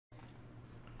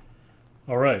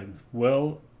All right.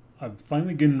 Well, I'm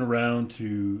finally getting around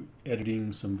to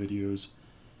editing some videos.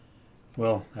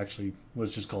 Well, actually,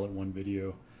 let's just call it one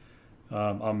video.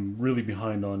 I'm really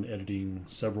behind on editing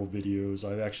several videos.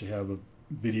 I actually have a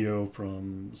video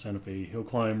from the Santa Fe Hill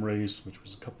Climb race, which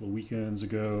was a couple of weekends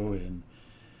ago, and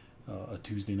a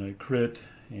Tuesday night crit.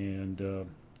 And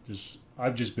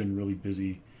I've just been really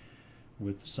busy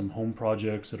with some home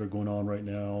projects that are going on right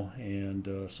now, and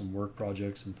some work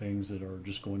projects and things that are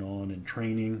just going on, and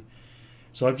training.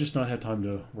 So I've just not had time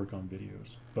to work on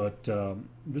videos. But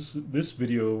this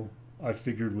video I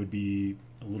figured would be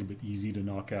a little bit easy to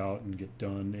knock out and get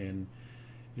done, and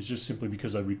it's just simply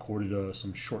because I recorded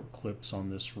some short clips on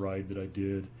this ride that I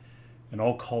did, and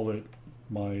I'll call it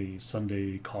my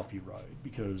Sunday coffee ride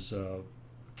because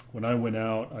when I went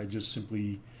out, I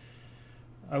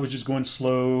was just going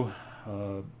slow,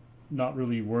 not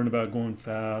really worrying about going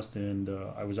fast, and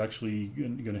I was actually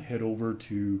going to head over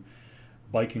to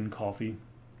Bike and Coffee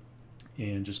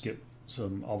and just get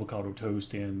some avocado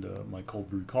toast and my cold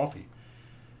brew coffee.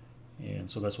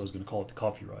 And so that's why I was going to call it the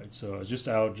coffee ride. So I was just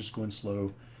out, just going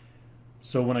slow.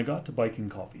 So when I got to Bike and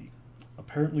Coffee,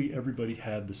 apparently everybody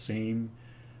had the same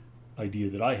idea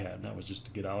that I had, and that was just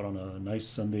to get out on a nice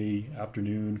Sunday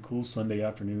afternoon, cool Sunday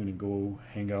afternoon, and go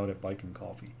hang out at Bike and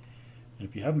Coffee. And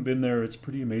if you haven't been there, it's a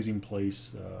pretty amazing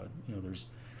place. There's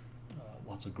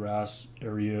lots of grass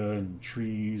area and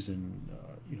trees, and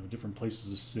different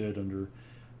places to sit under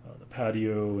the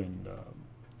patio, and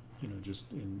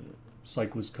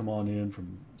cyclists come on in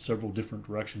from several different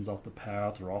directions off the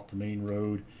path or off the main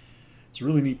road. It's a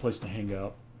really neat place to hang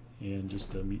out and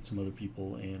just meet some other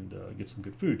people and get some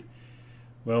good food.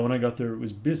 Well, when I got there, it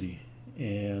was busy,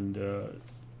 and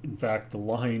in fact, the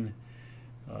line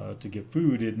to get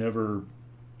food, it never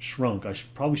shrunk.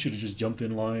 Probably should have just jumped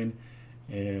in line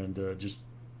and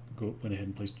went ahead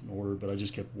and placed an order, but I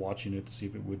just kept watching it to see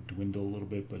if it would dwindle a little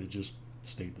bit, but it just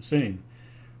stayed the same.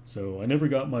 So I never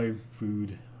got my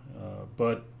food,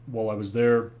 but while I was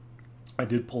there, I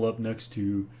did pull up next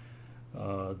to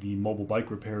the mobile bike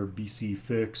repair BC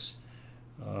Fix,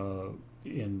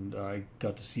 and I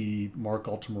got to see Mark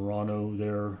Altamirano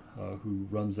there, who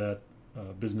runs that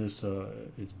business.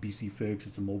 It's BC Fix.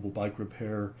 It's a mobile bike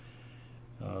repair.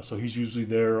 So he's usually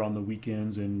there on the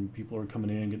weekends, and people are coming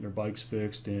in getting their bikes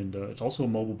fixed. And it's also a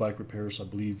mobile bike repair, so I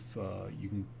believe you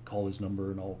can call his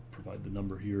number, and I'll provide the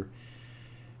number here,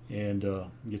 and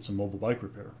get some mobile bike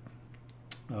repair.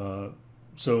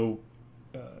 So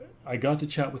I got to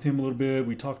chat with him a little bit.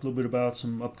 We talked a little bit about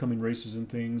some upcoming races and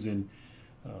things, and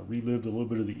relived a little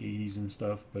bit of the 80s and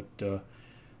stuff. But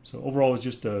so overall, it was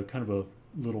just kind of a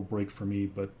little break for me.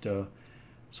 But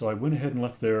so I went ahead and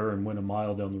left there and went a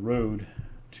mile down the road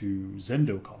to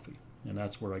Zendo Coffee, and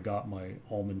that's where I got my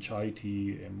almond chai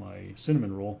tea and my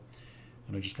cinnamon roll,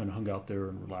 and I just kind of hung out there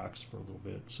and relaxed for a little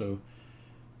bit. So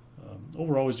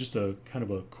overall, it was just a kind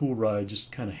of a cool ride,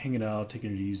 just kind of hanging out,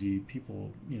 taking it easy.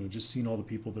 People, just seeing all the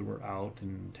people that were out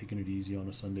and taking it easy on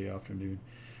a Sunday afternoon.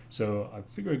 So I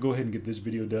figured I'd go ahead and get this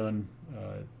video done,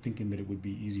 thinking that it would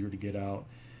be easier to get out,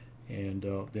 and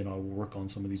then I'll work on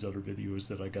some of these other videos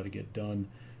that I got to get done.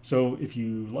 So if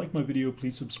you like my video,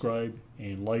 please subscribe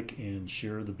and like and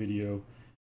share the video.